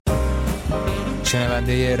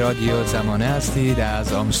شنونده رادیو زمانه هستید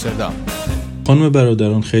از آمستردام. خانم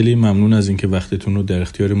برادران، خیلی ممنون از اینکه وقتتون رو در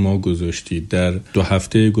اختیار ما گذاشتید. در 2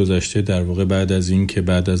 هفته گذشته، در واقع بعد از اینکه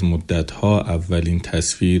بعد از مدت‌ها اولین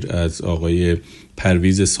تصویر از آقای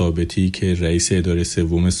پرویز ثابتی که رئیس اداره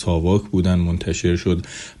سوم ساواک بودن منتشر شد،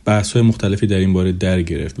 بحث‌های مختلفی در این باره در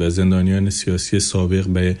گرفت و زندانیان سیاسی سابق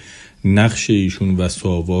به نقش ایشون و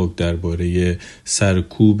ساواک درباره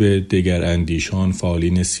سرکوب دگراندیشان،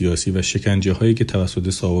 فعالین سیاسی و شکنجه هایی که توسط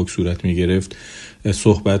ساواک صورت می گرفت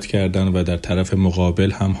صحبت کردن و در طرف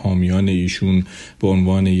مقابل هم حامیان ایشون به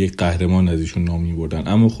عنوان یک قهرمان از ایشون نام می بردن.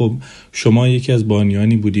 اما خب شما یکی از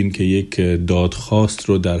بانیانی بودین که یک دادخواست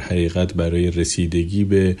رو در حقیقت برای رسیدگی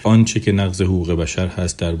به آنچه که نقض حقوق بشر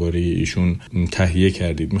هست درباره ایشون تهیه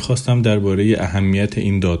کردید. میخواستم درباره اهمیت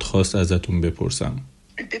این دادخواست ازتون بپرسم.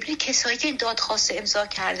 ببینید، کسایی که این دادخواست امضا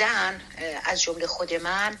کردن از جمله خود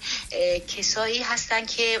من، کسایی هستن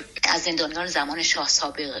که از زندانیان زمان شاه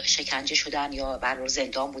سابق شکنجه شدن یا بر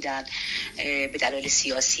زندان بودن به دلایل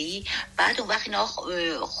سیاسی. بعد اون وقت اینا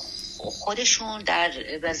خودشون در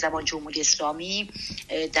زمان جمهوری اسلامی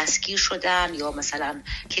دستگیر شدن یا مثلا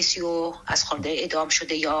کسی رو از خانواده اعدام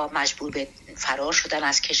شده یا مجبور به فرار شدن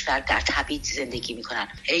از کشور، در تبعید زندگی میکنن.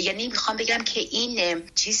 یعنی میخوام بگم که این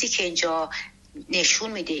چیزی که اینجا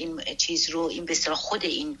نشون میده، این چیز رو، این به اصطلاح خود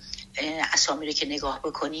این اسامی رو که نگاه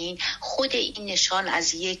بکنین، خود این نشان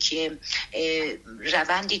از یک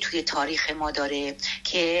روندی توی تاریخ ما داره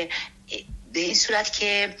که به این صورت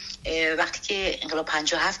که وقتی که انقلاب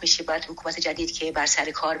 57 میشه، بعد حکومت جدید که بر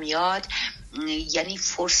سر کار میاد، یعنی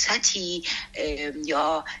فرصتی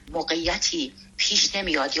یا موقعیتی پیش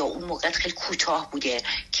نمیاد یا اون موقعیت خیلی کوتاه بوده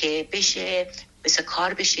که بشه مثل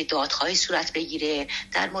کار بشه، دادخواهی صورت بگیره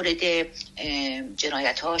در مورد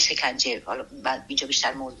جنایت ها، شکنجه. حالا اینجا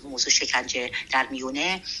بیشتر موضوع شکنجه در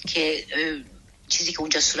میونه که چیزی که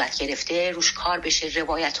اونجا صورت گرفته روش کار بشه،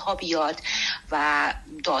 روایت ها بیاد و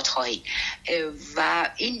دادخواهی. و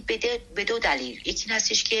این به 2 دلیل. یکی این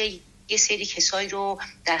هستش که یه سری کسایی رو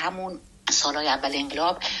در همون سالهای اول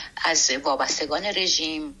انقلاب از وابستگان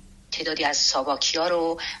رژیم، تعدادی از ساواکیا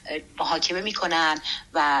رو محاکمه میکنن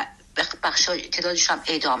و تعدادش هم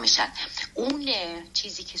اعدام میشن. اون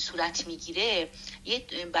چیزی که صورت میگیره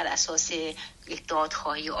بر اساس یک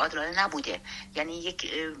دادخواهی عادلانه نبوده، یعنی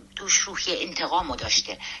یک دوش روحی انتقام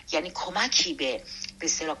داشته، یعنی کمکی به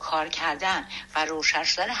اصطلاح کار کردن و روشن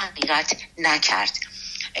شدن حقیقت نکرد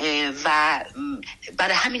و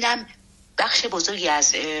برای همینم بخش بزرگی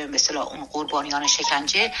از مثلا اون قربانیان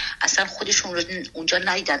شکنجه اصلا خودشون رو اونجا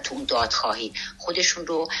ندیدن، تو اون دادخواهی خودشون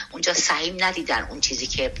رو اونجا سهیم ندیدن، اون چیزی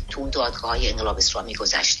که تو اون دادگاه‌های انقلاب اسلامی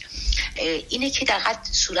گذشت. اینه که در حد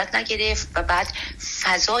صورت نگرفت و بعد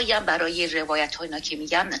فضایی هم برای روایت‌های اینا که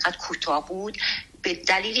میگم اینقدر کوتاه بود، به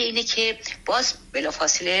دلیل اینه که باز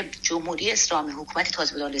بلافاصله جمهوری اسلامی، حکومت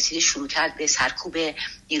تازه به دور رسیده، شروع کرد به سرکوب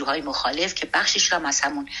نیروهای مخالف که بخشش هم از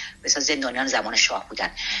همون مثلا زندانیان زمان شاه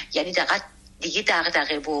بودن. یعنی دیگه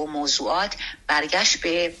دغدغه و موضوعات برگشت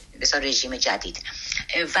به مثلا رژیم جدید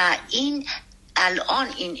و این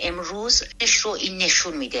الان این امروز رو این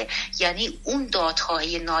نشون میده. یعنی اون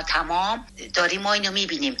دادخواهی ناتمام داریم، ما اینو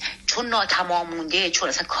میبینیم چون ناتمام مونده، چون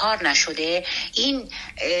اصلا کار نشده. این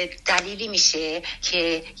دلیلی میشه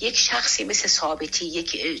که یک شخصی مثل ثابتی،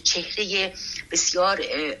 یک چهره بسیار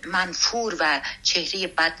منفور و چهره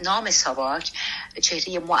بدنام ساواک،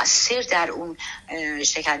 چهره مؤثر در اون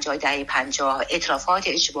شکنجه‌های دهه 50، اعترافات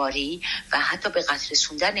اجباری و حتی به قتل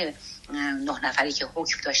رسوندن 9 نفری که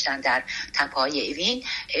حکم داشتن در تپه‌های اوین،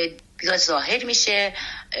 بیاد ظاهر میشه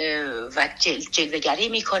و جلوه‌گری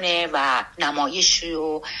میکنه و نمایش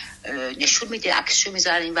رو نشون میده، عکسشو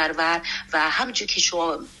میذارن این ورور و همونجور که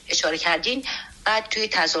شما اشاره کردین، بعد توی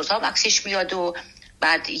تظاهرات هم عکسش میاد و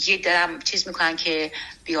بعد یه درم چیز میکنن که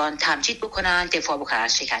بیان تمجید بکنن، دفاع بکنن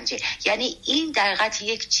از شکنجه. یعنی این در حقیقت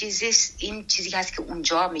یک چیزی، این چیزی هست که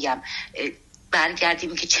اونجا میگم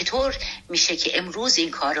برگردیم که چطور میشه که امروز این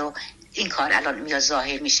کار الان میاد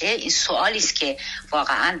ظاهر میشه. این سوالی است که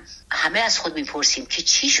واقعا همه از خود میپرسیم که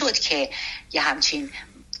چی شد که یه همچین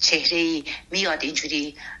چهره‌ای میاد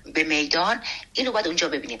اینجوری به میدان. اینو باید اونجا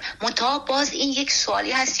ببینیم. منتها باز این یک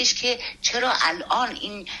سوالی هستش که چرا الان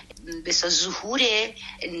این بسا ظهور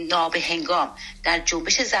نابهنگام در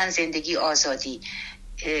جنبش زن زندگی آزادی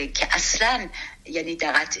که اصلا یعنی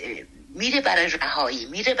دقیقاً میره برای رهایی،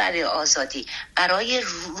 میره برای آزادی، برای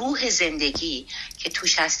روح زندگی که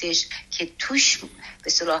توش هستش، که توش به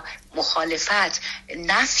اصطلاح مخالفت،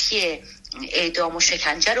 نفی اعدام و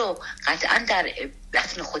شکنجه رو قطعا در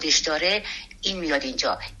بطن خودش داره، این میاد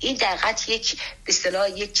اینجا. این در حقیقت یک به اصطلاح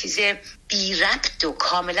یک چیز بی ربط و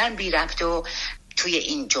کاملا بی ربط و توی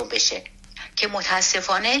این جنبشه که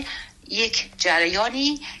متاسفانه یک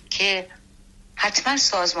جریانی که حتما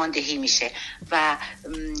سازماندهی میشه و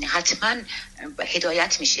حتما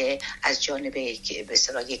هدایت میشه از جانب به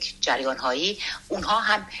اصطلاح یک جریان هایی. اونها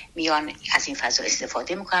هم میان از این فضا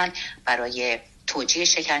استفاده میکنن برای توجیه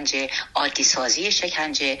شکنجه، عادی سازی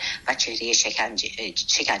شکنجه و چهره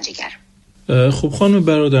شکنجهگر. خب خانم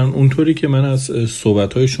برادران، اونطوری که من از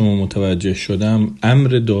صحبت‌های شما متوجه شدم،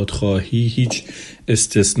 امر دادخواهی هیچ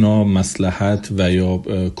استثناء، مصلحت و یا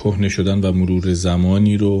کهنه شدن و مرور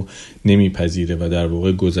زمانی رو نمیپذیره و در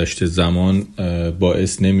واقع گذشت زمان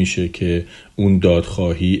باعث نمیشه که اون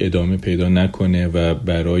دادخواهی ادامه پیدا نکنه و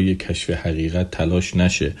برای کشف حقیقت تلاش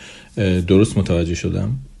نشه. درست متوجه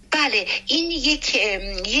شدم؟ بله، این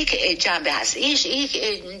یک جنبه هست. یک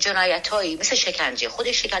جنایت‌هایی مثل شکنجه،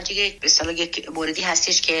 خود شکنجه به اصطلاح یک موردی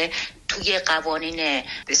هستش که توی قوانین به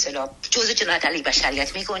اصطلاح جزء جنایت علیه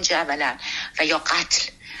بشریت میگنجه اولا، و یا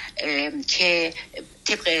قتل که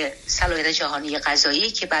طبق صلاحیت جهانی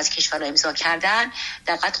قضایی که بعضی کشورها امضا کردن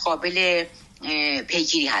دقیقاً قابل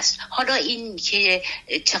پیگیری هست. حالا این که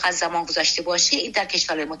چقدر زمان گذشته باشه این در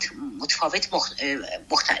کشورهای متفاوت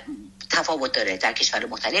تفاوت داره، در کشور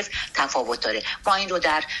مختلف تفاوت داره. ما این رو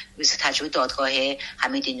در تجربه دادگاه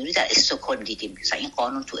حمید نوری در استکهلم دیدیم. مثلا این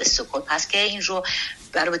قانون تو استکهلم هست که این رو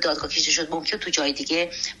برای دادگاه کشیده شد. ممکن تو جای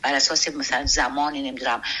دیگه بر اساس مثلا زمان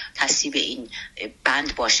نمیدونم تصویب این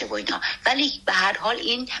بند باشه و اینها، ولی به هر حال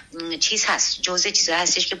این چیز هست، جزء چیزا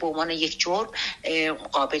هستش که به عنوان یک جرم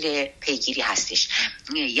قابل پیگیری هستش.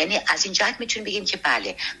 یعنی از این جهت میتونیم بگیم که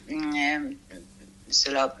بله،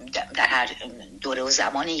 مثلا در هر دوره و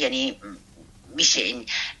زمانی یعنی میشه این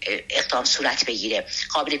اقدام صورت بگیره،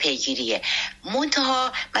 قابل پیگیریه.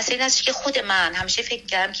 منتها مثلا این است که خود من همیشه فکر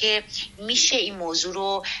کردم که میشه این موضوع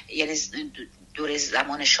رو، یعنی دوره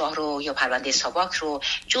زمان شاه رو یا پرونده ساواک رو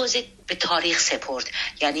جزء به تاریخ سپرد.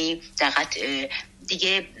 یعنی دقیقاً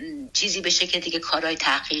دیگه چیزی بشه که دیگه کارهای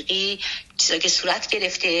تحقیقی چیزایی که صورت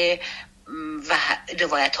گرفته و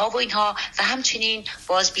روایت ها و اینها و همچنین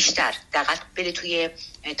باز بیشتر دقیق بره توی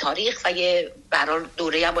تاریخ و یه برای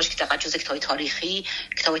دوره هم باشه که دقیق جز کتاب تاریخی،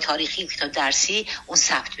 کتاب درسی اون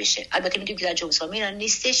ثبت بشه. البته میدونیم که در جمهوری اسلامی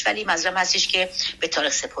نیستش، ولی مطلب هستش که به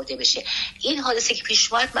تاریخ سپرده بشه. این حادثه که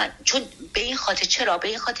پیش اومد، من چون به این خاطر، چرا به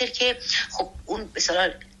این خاطر که خب اون به اصطلاح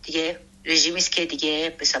دیگه رژیمی است که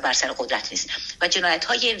دیگه بر سر قدرت نیست و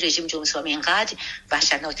جنایت‌های این رژیم جمهوری اسلامی اینقدر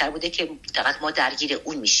وحشتناک‌تر بوده که دقیقاً ما درگیر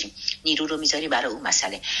اون میشیم، نیرو رو میذاریم برای اون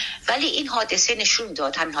مسئله. ولی این حادثه نشون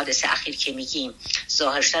داد، همین حادثه اخیر که میگیم،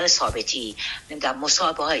 ظاهر شدن ثابتی، نمیدونم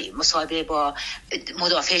مصاحبه با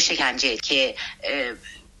مدافع شکنجه که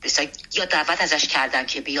یا دعوت ازش کردن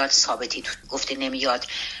که بیاد، ثابتی گفته نمیاد،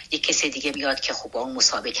 یک کسی دیگه میاد که خب با اون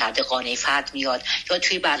مصاحبه کرده، قانع فرد میاد، یا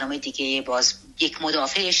توی برنامه دیگه باز یک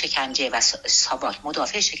مدافع شکنجه و ساواک،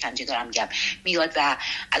 مدافع شکنجه دارم میگم، میاد و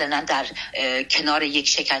علنا در کنار یک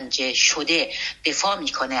شکنجه شده دفاع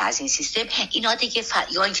میکنه از این سیستم. اینا دیگه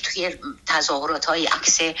یا اینکه توی تظاهرات های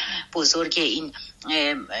عکس بزرگ این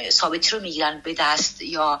ثابتی رو میگیرن به دست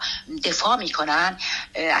یا دفاع میکنن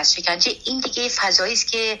از شکنجه، این دیگه فضایی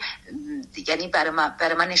است که یعنی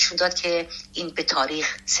برای من نشون داد که این به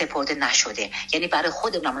تاریخ سپرده نشده. یعنی برای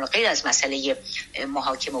خودمون غیر از مسئله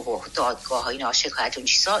محاکمه و دادگاه ها، اینا شکایت اون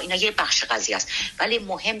چیزا، اینا یه بخش قضیه است، ولی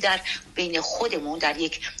مهم در بین خودمون در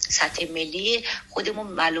یک سطح ملی خودمون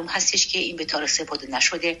معلوم هستش که این به تاریخ سپرده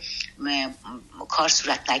نشده، کار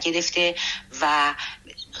صورت نگرفته و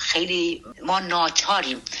خیلی ما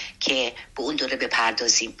ناچاریم که به اون دوره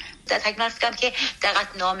بپردازیم. در تکمیل فکرم که دقیق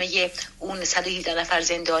نامه اون 117 نفر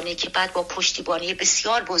زندانی که بعد با پشتیبانی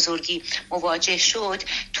بسیار بزرگی مواجه شد،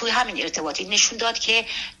 توی همین ارتباطی نشون داد که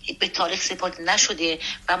به تاریخ سپرده نشده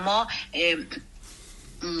و ما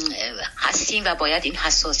هستیم و باید این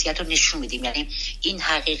حساسیت رو نشون بدیم. یعنی این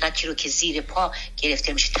حقیقتی رو که زیر پا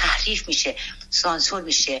گرفته میشه، تحریف میشه، سانسور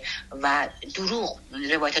میشه و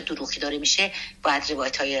روایت دروغی داره میشه، باید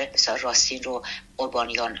روایت‌های مثلا راستین رو،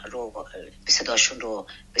 قربانیان رو، صداشون رو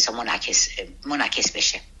مثلا منعکس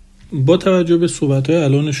بشه. با توجه به صحبت‌های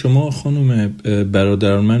الان شما خانم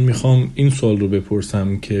برادران، من میخوام این سوال رو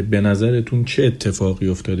بپرسم که به نظرتون چه اتفاقی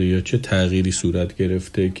افتاده یا چه تغییری صورت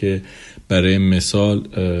گرفته که برای مثال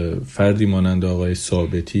فردی مانند آقای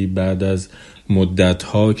ثابتی بعد از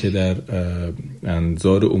مدت‌ها که در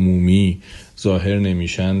انظار عمومی ظاهر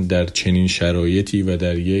نمیشن، در چنین شرایطی و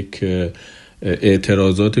در یک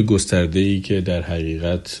اعتراضات گسترده‌ای که در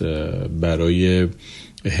حقیقت برای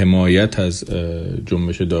حمایت از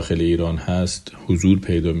جنبش داخل ایران هست حضور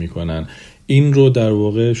پیدا میکنن، این رو در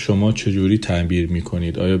واقع شما چجوری تعبیر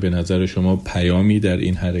میکنید؟ آیا به نظر شما پیامی در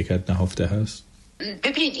این حرکت نهفته هست؟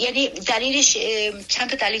 ببینید، یعنی دلیلش چند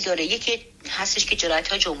تا دلیل داره. یکی هستش که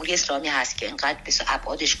جنایت‌های جمهوری اسلامی هست که اینقدر بسیار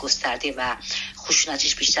ابعادش گسترده و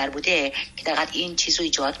خشونتش بیشتر بوده که دقیقاً این چیز رو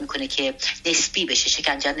ایجاد میکنه که نسبی بشه،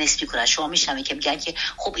 شکنجه نسبی کنن. شما میشنوید که میگن که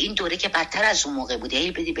خب این دوره که بدتر از اون موقع بوده،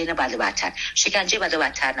 هی بدی بین بد و بدتر. شکنجه بد و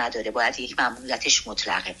بدتر نداره، باید یک ممنوعیتش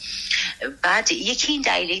مطلقه. بعد یکی این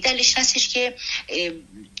دلیلش هستش که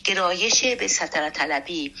گرایش به سلطنت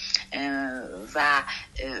طلبی و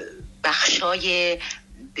بخشای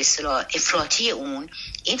به اصطلاح افراطی اون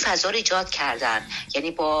این فضا رو ایجاد کردن،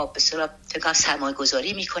 یعنی با به اصطلاح فکر سرمایه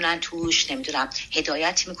گذاری میکنن توش، نمیدونم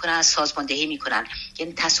هدایت میکنن، سازماندهی میکنن.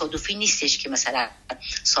 یعنی تصادفی نیستش که مثلا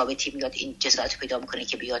ثابتی میاد این جسارت پیدا میکنه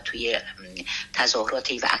که بیاد توی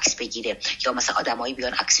تظاهراتی و عکس بگیره، یا مثلا آدمایی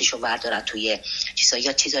بیان عکسشو بردارن توی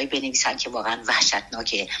چیزایی بنویسن که واقعا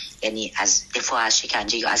وحشتناکه، یعنی از دفاع از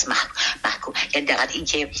شکنجه یا از محکوم. یعنی دقیقاً این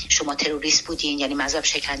که شما تروریست بودین، یعنی مذهب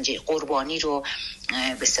شکنجه قربانی رو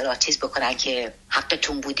به اصطلاح چیز بکنن که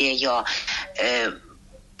حقتون بوده یا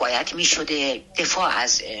باید میشده دفاع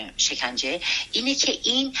از شکنجه، اینه که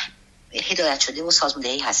این هدایت شده و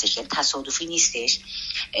سازماندهی هستش، یعنی تصادفی نیستش.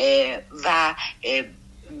 و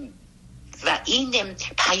این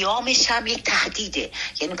پیامش هم یک تهدیده،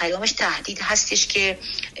 یعنی پیامش تهدید هستش که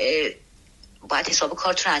باید حساب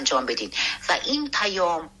کارتون رو انجام بدین و این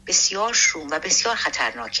پیام بسیار شوم و بسیار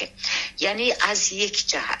خطرناکه. یعنی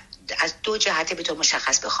از دو جهت به طور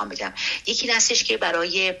مشخص بخوام بگم، یکی این هستش که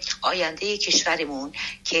برای آینده کشورمون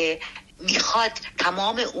که میخواد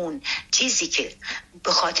تمام اون چیزی که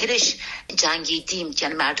به خاطرش جنگیدیم،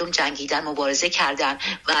 یعنی مردم جنگیدن، مبارزه کردن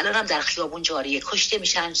و الان هم در خیابون جاریه، کشته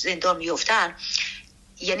میشن، زندان میفتن،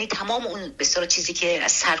 یعنی تمام اون به اصطلاح چیزی که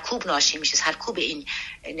از سرکوب ناشی میشه، سرکوب این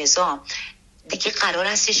نظام، دیگه قرار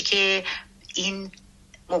هستش که این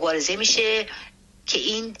مبارزه میشه که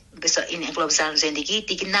این انقلاب زن زندگی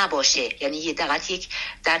دیگه نباشه. یعنی یک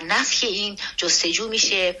در نفی این جستجو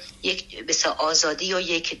میشه یک بسیار آزادی یا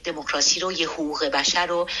یک دموکراسی رو، یک حقوق بشر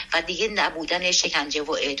رو و دیگه نبودن شکنجه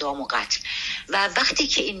و اعدام و قتل. و وقتی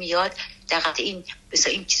که این میاد دقیقاً این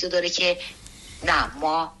بسیار این چیزو داره که نه،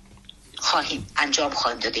 ما انجام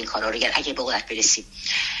خواهیم داد این کارا رو اگه به قدرت برسیم.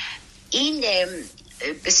 این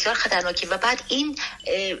بسیار خطرناکه. و بعد این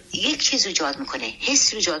یک چیز ایجاد میکنه،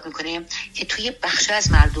 حس ایجاد میکنه که توی بخش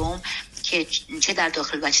از مردم که چه در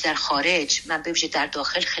داخل و چه در خارج، من به ویژه در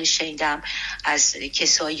داخل خیلی شنیدم از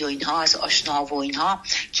کسایی و اینها، از آشنا و اینها،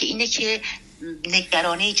 که اینه که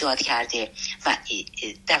نگرانی ایجاد کرده و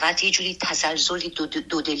دقیقاً یه جوری تزلزلی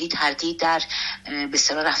دودلی تردید در به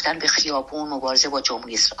اصطلاح رفتن به خیابون، مبارزه با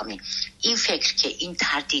جمهوری اسلامی. این فکر که این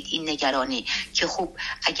تردید، این نگرانی که خب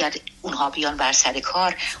اگر اونها بیان بر سر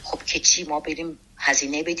کار، خب که چی، ما بریم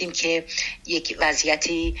هزینه بدیم که یک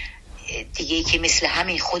وضعیتی دیگه که مثل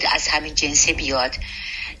همین خود از همین جنسه بیاد.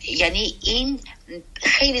 یعنی این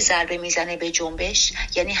خیلی ضربه میزنه به جنبش،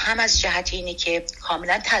 یعنی هم از جهت اینه که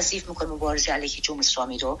کاملا تضعیف میکنه مبارزه علیه جمهوری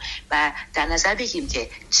اسلامی رو و در نظر بگیریم که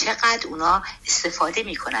چقدر اونا استفاده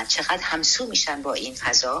میکنن، چقدر همسو میشن با این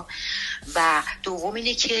فضا. و دوم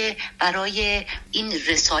اینه که برای این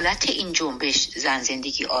رسالت این جنبش زن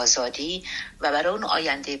زندگی آزادی و برای اون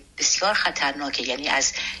آینده بسیار خطرناکه. یعنی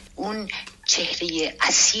از اون چهره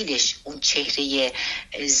اصیلش، اون چهره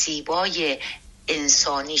زیبای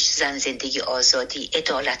انسانیش، زن زندگی آزادی،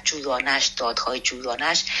 عدالت جویانش، دادخواهی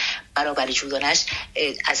جویانش، برابری جویانش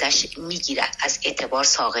ازش میگیره، از اعتبار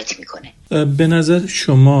ساقط میکنه. به نظر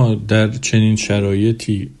شما در چنین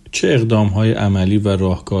شرایطی چه اقدام‌های عملی و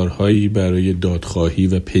راهکارهایی برای دادخواهی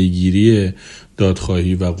و پیگیری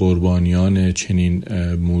دادخواهی و قربانیان چنین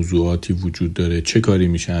موضوعاتی وجود داره؟ چه کاری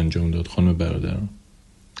میشه انجام داد خانم برادران؟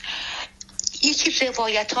 یکی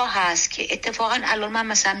روایت ها هست که اتفاقا الان من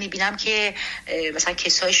مثلا میبینم که مثلا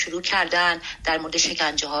کسای شروع کردن در مورد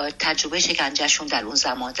شکنجه ها، تجربه شکنجه شون در اون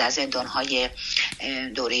زمان در زندان های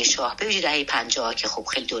دوره شاه، به ویژه دهه 50 که خب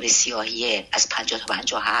خیلی دوره سیاهیه، از 50 تا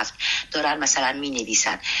 57 دارن مثلا می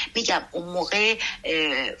نویسن. میگم اون موقع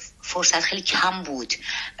فرصت خیلی کم بود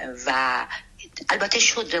و البته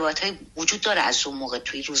شد روایت‌های وجود داره از اون موقع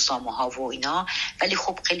توی روزنامه‌ها و اینا، ولی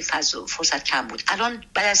خب خیلی فرصت کم بود. الان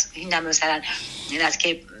بعد از این مثلا از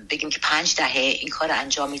که بگیم که 5 دهه این کار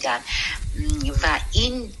انجام میدن و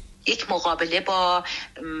این یک مقابله با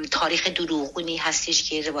تاریخ دروغگونی هستش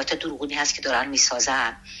که روایت دروغگونی هست که دارن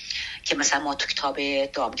میسازن، که مثلا ما تو کتاب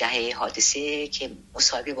دامگه حادثه که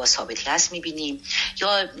مصاحبه با ثابتی هست میبینیم،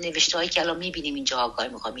 یا نوشته‌هایی که الان میبینیم اینجا آقای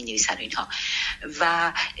میخوام مینویسن اینها.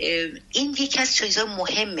 و این یکی از چیزا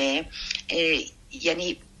مهمه،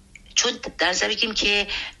 یعنی چون در نظر بگیریم که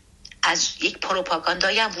از یک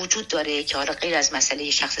پروپاگاندایی هم وجود داره که حالا غیر از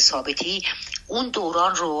مسئله شخص ثابتی اون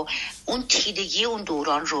دوران رو، اون تیرگی اون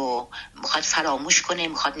دوران رو میخواد فراموش کنه،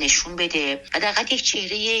 میخواد نشون بده و دقیقاً یک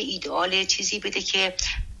چهره ایدئال چیزی بده که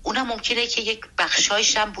اونا ممکنه که یک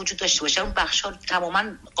بخشایش هم وجود داشته باشه، اون بخشا رو تماما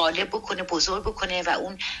غالب بکنه، بزرگ بکنه و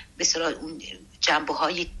اون به اصطلاح اون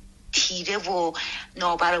جنبه‌های تیره و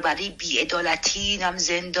نابرابری، بی‌عدالتی،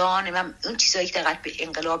 زندان، اون چیزایی که دقیقاً به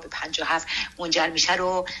انقلاب 57 منجر میشه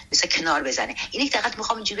رو مثلا کنار بزنه. این یک دقیقاً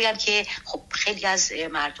میخوام اینجوری بگم که خب خیلی از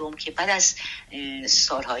مردم که بعد از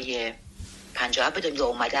سالهای 57 به دنیا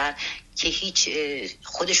اومدن که هیچ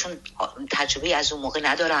خودشون تجربه از اون موقع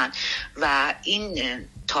ندارن و این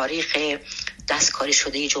تاریخ دستکاری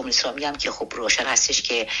شده جمهوری اسلامی هم که خب روشن هستش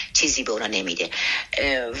که چیزی به اونا نمیده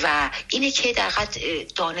و اینه که در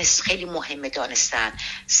حقیقت خیلی مهمه دانستن،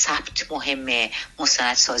 ثبت مهمه،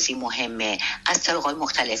 مستندسازی مهمه از طریق‌های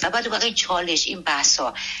مختلف و بعد واقعا این چالش، این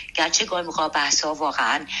بحثا، گرچه گاهی موقع بحثا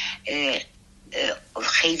واقعا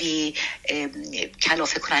خیلی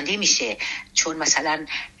کلافه کننده میشه، چون مثلا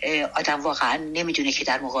آدم واقعا نمیدونه که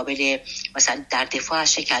در مقابل مثلا در دفاع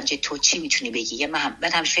از شکنجه تو چی میتونی بگی.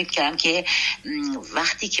 من همیشه فکر کردم که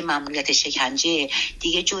وقتی که ممنوعیت شکنجه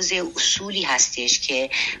دیگه جزء اصولی هستش که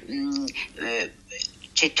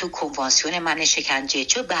چه تو کنوانسیون من شکنجه،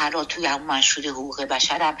 چه به هر حال توی هم منشور حقوق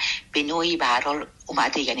بشرم به نوعی به هر حال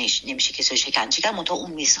اومده، یعنی نمیشه کسی شکنجه کرد، منتها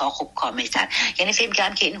اون میثاق خب کامل‌تر. یعنی فکر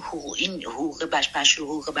می‌کنم که این حقوق منشور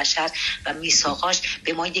حقوق بشر و میثاقاش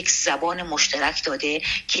به ما یک زبان مشترک داده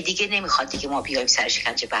که دیگه نمیخواد دیگه ما بیایم سر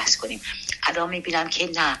شکنجه بحث کنیم. الان میبینم که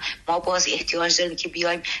نه، ما باز احتیاج داریم که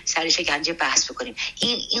بیایم سر شکنجه بحث بکنیم.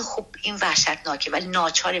 این خب این وحشتناکه ولی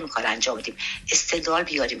ناچاریم کار انجام بدیم، استدلال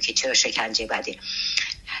بیاریم که چرا شکنجه بده،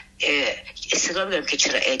 استدلال بیاریم که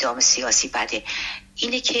چرا اعدام سیاسی بده.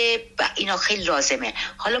 اینه که اینا خیلی لازمه.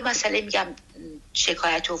 حالا مسئله میگم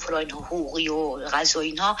شکایت و فلان حقوقی و قضایی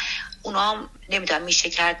اینا، اونا هم نمیدونم میشه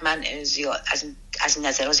کرد، من زیاد از این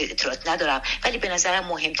نظر زیاد اطلاعات ندارم، ولی به نظرم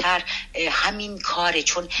مهمتر همین کاره،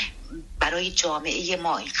 چون برای جامعه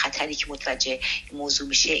ما این خطری که متوجه موضوع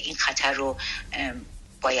میشه، این خطر رو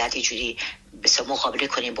باید یه جوری بسیار مقابله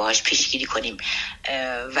کنیم، باهاش پیشگیری کنیم،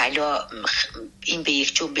 ولی این به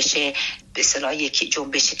یک جنبش به اصطلاح یک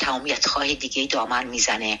جنبش تمامیت خواه دیگه دامن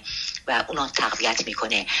میزنه و اونا تقویت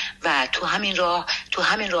میکنه و تو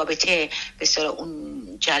همین رابطه به اصطلاح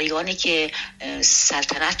اون جریانی که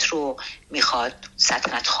سلطنت رو میخواد،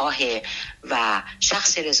 سلطنت خواهه و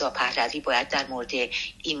شخص رضا پهلوی باید در مورد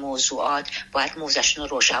این موضوعات باید موضعشون رو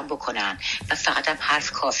روشن بکنن و فقط هم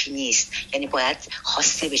حرف کافی نیست، یعنی باید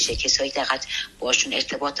خواسته بشه، کسایی دقیقاً باشون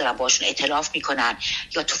ارتباط دارن، باشون ائتلاف میکنن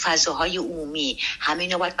یا تو فضاهای عمومی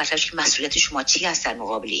همین رو باید مطرح که مسئولیت شما چی هست در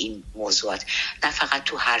مقابل این موضوعات، نه فقط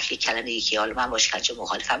تو حرف یک کلمه‌ای که حالا من با شکنجه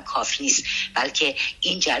مخالفم کافی نیست، بلکه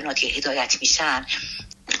این جریانات که هدایت میشن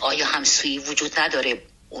آیا همسویی وجود نداره،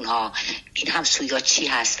 اونها این همسویی‌ها چی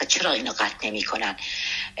هست و چرا اینو قطع نمی‌کنن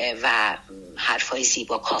و حرفای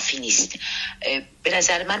زیبا کافی نیست. به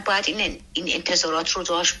نظر من باید این انتظارات رو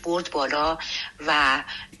داشت برد بالا و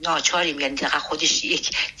ناچاریم، یعنی دقیقا خودش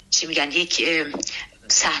یک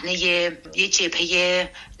صحنه یه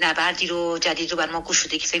جبهه نبردی رو جدید رو بر ما گوش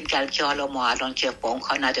شده که فکر می‌کردم که حالا ما الان که با اون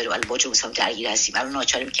کار نداریم، ولی با جمهوری اسلامی درگیر هستیم، الان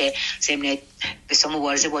ناچاریم که ضمن بسیار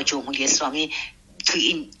مبارزه با جمهوری اسلامی تو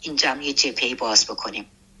این جمعیت جبهه‌ای باز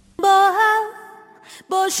بکنیم. با هم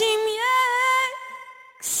باشیم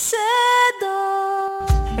یک صدا.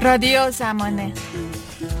 رادیو زمانه.